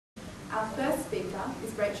Our first speaker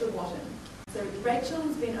is Rachel Wotton. So Rachel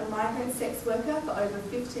has been a migrant sex worker for over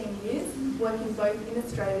 15 years, working both in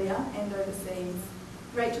Australia and overseas.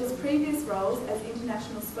 Rachel's previous roles as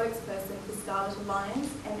international spokesperson for Scarlet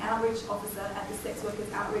Alliance and outreach officer at the Sex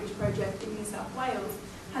Workers Outreach Project in New South Wales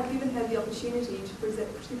have given her the opportunity to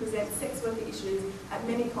present sex worker issues at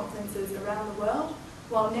many conferences around the world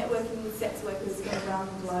while networking with sex workers from around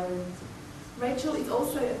the globe. Rachel is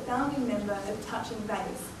also a founding member of Touching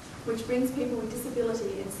Base, which brings people with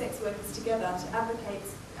disability and sex workers together to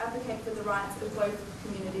advocate for the rights of both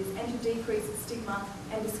communities and to decrease the stigma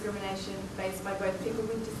and discrimination faced by both people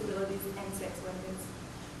with disabilities and sex workers.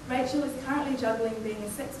 Rachel is currently juggling being a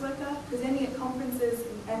sex worker, presenting at conferences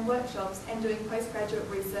and workshops, and doing postgraduate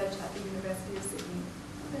research at the University of Sydney.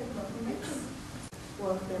 So, welcome, Rachel.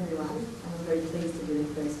 Welcome everyone, I'm very pleased to be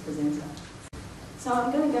the first presenter. So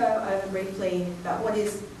I'm going to go over briefly about what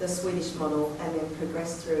is the Swedish model and then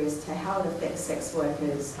progress through as to how it affects sex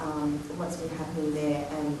workers, what's been happening there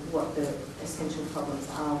and what the essential problems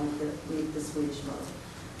are with the Swedish model.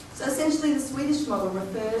 So essentially the Swedish model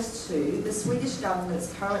refers to the Swedish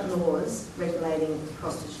government's current laws regulating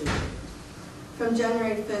prostitution. From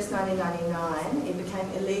January 1st, 1999, it became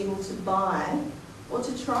illegal to buy or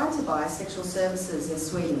to try to buy sexual services in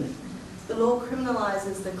Sweden. The law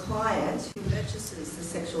criminalises the client who purchases the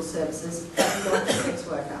sexual services and not the sex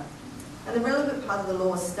worker. And the relevant part of the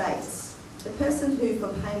law states, the person who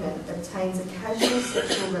for payment obtains a casual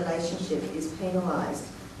sexual relationship is penalised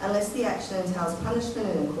unless the action entails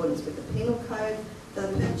punishment in accordance with the penal code for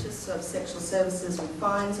the purchase of sexual services with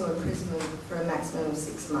fines or imprisonment for a maximum of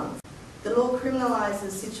 6 months. The law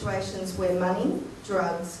criminalises situations where money,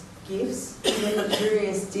 drugs, gifts, even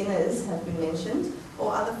luxurious dinners have been mentioned,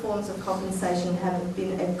 or other forms of compensation have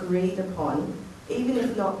been agreed upon, even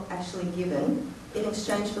if not actually given, in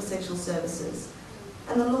exchange for sexual services.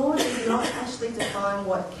 And the law does not actually define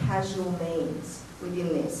what casual means within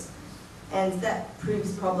this. And that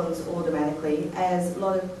proves problems automatically, as a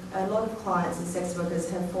lot of clients and sex workers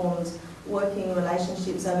have formed working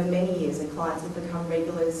relationships over many years, and clients have become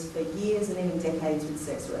regulars for years and even decades with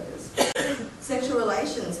sex workers. Sexual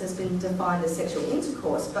relations has been defined as sexual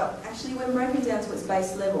intercourse, but actually when broken down to its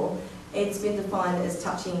base level, it's been defined as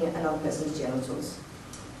touching another person's genitals.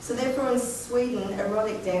 So therefore in Sweden,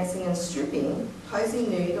 erotic dancing and stripping,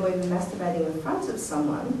 posing nude or even masturbating in front of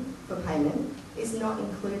someone for payment is not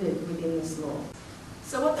included within this law.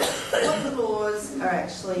 So what the laws are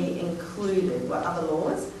actually included, what other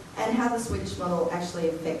laws, and how the Swedish model actually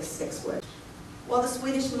affects sex work. While the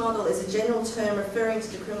Swedish model is a general term referring to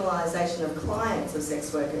the criminalisation of clients of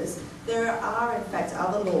sex workers, there are in fact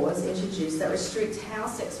other laws introduced that restrict how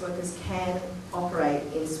sex workers can operate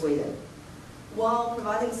in Sweden. While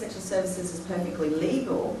providing sexual services is perfectly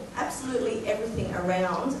legal, absolutely everything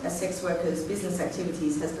around a sex worker's business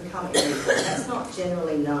activities has become illegal. That's not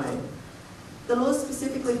generally known. The laws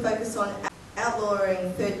specifically focus on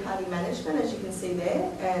outlawing third-party management, as you can see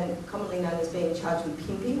there, and commonly known as being charged with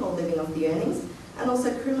pimping or living off the earnings, and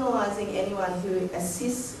also criminalising anyone who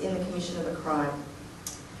assists in the commission of a crime.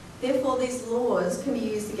 Therefore, these laws can be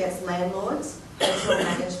used against landlords, hotel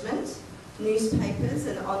management, newspapers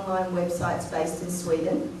and online websites based in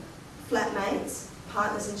Sweden, flatmates,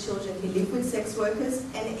 partners and children who live with sex workers,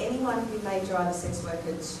 and anyone who may drive a sex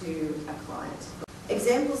worker to a client.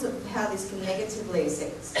 Examples of how this can negatively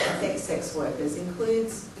affect sex workers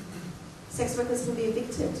includes sex workers can be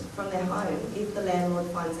evicted from their home if the landlord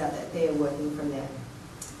finds out that they are working from there.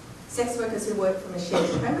 Sex workers who work from a shared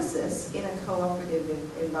premises in a cooperative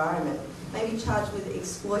environment may be charged with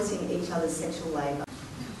exploiting each other's sexual labour.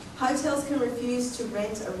 Hotels can refuse to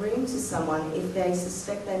rent a room to someone if they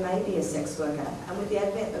suspect they may be a sex worker, and with the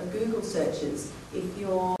advent of Google searches, if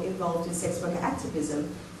you're involved in sex worker activism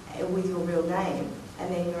with your real name,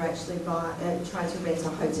 and then you're actually trying to rent a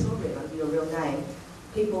hotel room under your real name,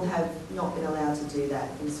 people have not been allowed to do that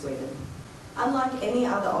in Sweden. Unlike any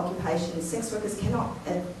other occupation, sex workers cannot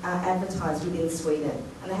advertise within Sweden,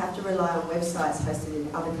 and they have to rely on websites hosted in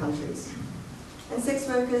other countries. And sex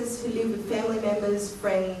workers who live with family members,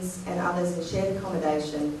 friends and others in shared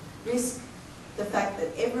accommodation risk the fact that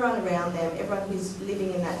everyone around them, everyone who's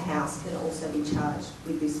living in that house, can also be charged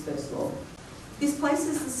with this first law. This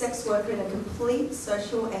places the sex worker in a complete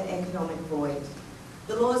social and economic void.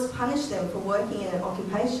 The laws punish them for working in an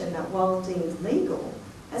occupation that, while deemed legal,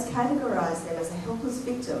 has categorised them as a helpless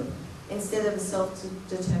victim instead of a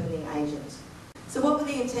self-determining agent. So what were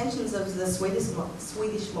the intentions of the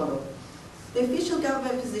Swedish model? The official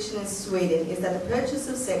government position in Sweden is that the purchase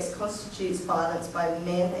of sex constitutes violence by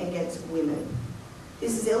men against women.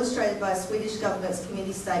 This is illustrated by a Swedish government's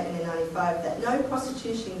committee statement in 1995 that no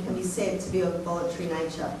prostitution can be said to be of voluntary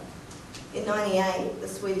nature. In 1998, the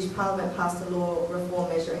Swedish Parliament passed a law reform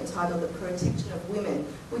measure entitled the Protection of Women,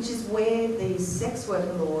 which is where these sex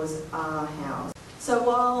worker laws are housed. So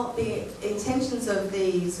while the intentions of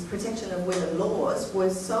these protection of women laws were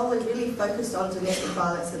solely really focused on domestic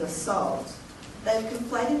violence and assault, they've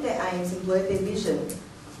conflated their aims and blurred their vision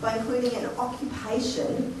by including an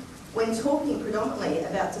occupation when talking predominantly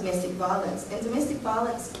about domestic violence. And domestic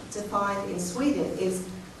violence defined in Sweden is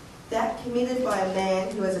that committed by a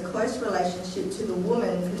man who has a close relationship to the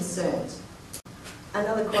woman concerned.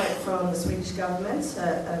 Another quote from the Swedish government,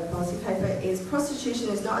 a policy paper, is prostitution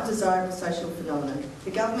is not a desirable social phenomenon.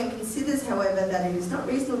 The government considers, however, that it is not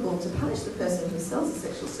reasonable to punish the person who sells a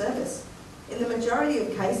sexual service. In the majority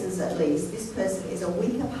of cases, at least, this person is a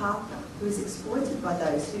weaker partner who is exploited by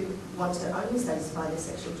those who want to only satisfy their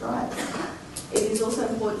sexual drive. It is also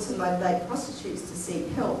important to motivate prostitutes to seek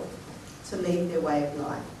help to lead their way of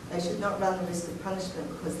life. They should not run the risk of punishment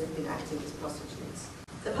because they've been acting as prostitutes.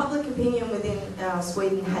 The public opinion within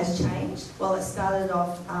Sweden has changed. While it started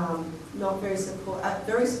off not very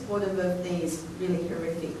supportive of these really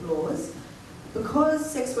horrific laws, because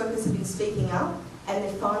sex workers have been speaking up and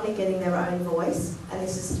they're finally getting their own voice, and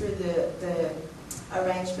this is through the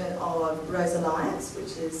arrangement of Rose Alliance,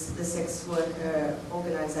 which is the sex worker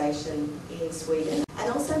organisation in Sweden,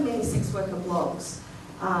 and also many sex worker blogs.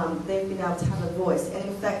 They've been able to have a voice, and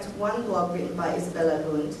in fact one blog written by Isabella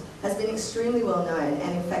Lund has been extremely well known,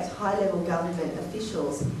 and in fact high-level government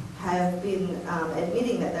officials have been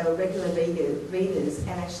admitting that they were regular readers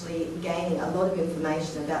and actually gaining a lot of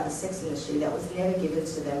information about the sex industry that was never given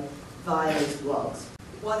to them via these blogs.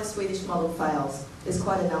 Why the Swedish model fails. There's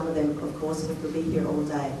quite a number of them, of course, and we could be here all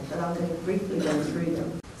day, but I'm going to briefly go through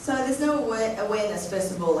them. So there's no awareness,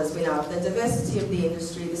 first of all, as we know, of the diversity of the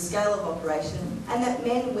industry, the scale of operation, and that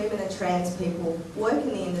men, women and trans people work in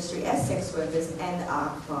the industry as sex workers and are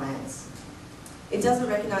clients. It doesn't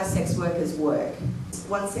recognise sex workers' work.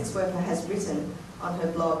 One sex worker has written on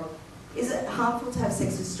her blog, is it harmful to have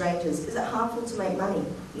sex with strangers? Is it harmful to make money?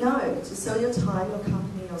 No, to sell your time, your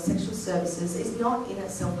company or sexual services is not in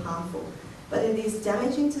itself harmful. But it is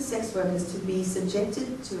damaging to sex workers to be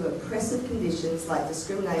subjected to oppressive conditions like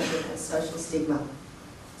discrimination and social stigma.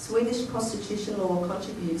 Swedish prostitution law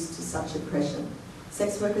contributes to such oppression.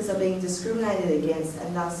 Sex workers are being discriminated against,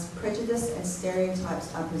 and thus prejudice and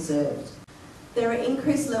stereotypes are preserved. There are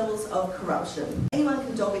increased levels of corruption. Anyone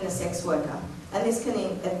can dob in a sex worker, and this can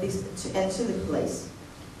and to the police.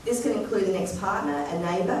 This can include an ex-partner, a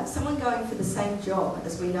neighbour, someone going for the same job.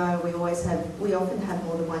 As we know, we often have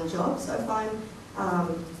more than one job. So if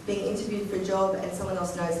I'm being interviewed for a job and someone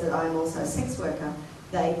else knows that I'm also a sex worker,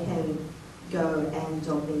 they can go and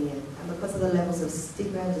dob me in. And because of the levels of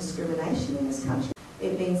stigma and discrimination in this country,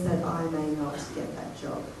 it means that I may not get that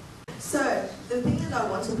job. So the thing that I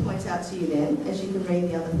want to point out to you then, as you can read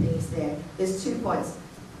the other things there, there's 2 points.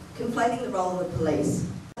 Conflating the role of the police.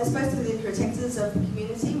 They're supposed to be the protectors of the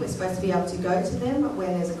community. We're supposed to be able to go to them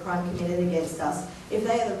when there's a crime committed against us. If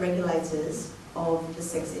they are the regulators of the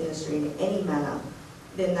sex industry in any manner,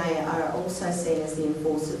 then they are also seen as the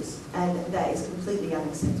enforcers, and that is completely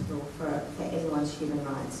unacceptable for anyone's human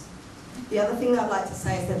rights. The other thing that I'd like to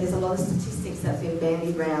say is that there's a lot of statistics that have been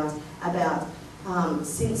bandied around about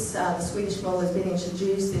since the Swedish model has been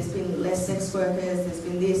introduced, there's been less sex workers, there's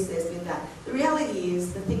been this, there's been that. The reality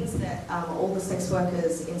is, the things that all the sex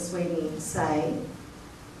workers in Sweden say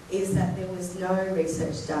is that there was no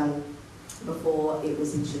research done before it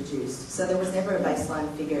was introduced. So there was never a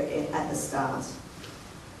baseline figure at the start.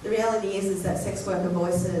 The reality is that sex worker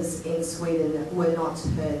voices in Sweden were not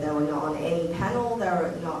heard. They were not on any panel, they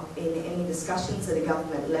were not in any discussions at a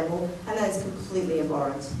government level, and that is completely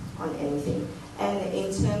abhorrent on anything. And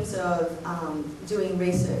in terms of doing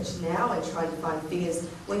research now and trying to find figures,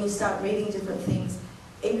 when you start reading different things,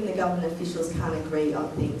 even the government officials can't agree on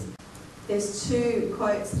things. There's 2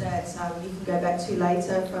 quotes that you can go back to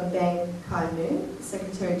later from Ban Ki-moon, the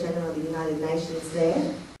Secretary General of the United Nations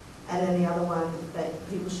there. And then the other one that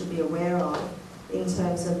people should be aware of in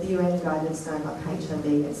terms of the UN guidance known like HIV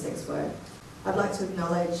and sex work. I'd like to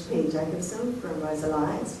acknowledge Peter Jacobson from Rose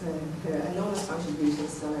Alliance for her enormous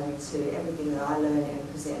contributions not only to everything that I learn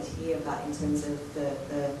and present here, but in terms of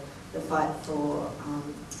the fight for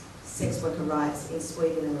sex worker rights in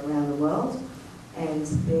Sweden and around the world. And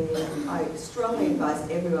I strongly advise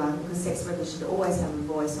everyone, because sex workers should always have a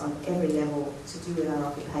voice on every level to do with our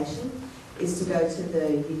occupation, is to go to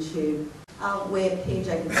the YouTube where Peter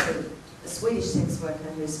Jacobson, a Swedish sex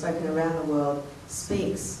worker who's spoken around the world,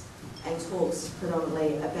 speaks and talks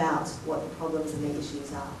predominantly about what the problems and the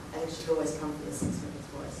issues are. And it should always come from the sex worker's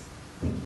voice. Thank you.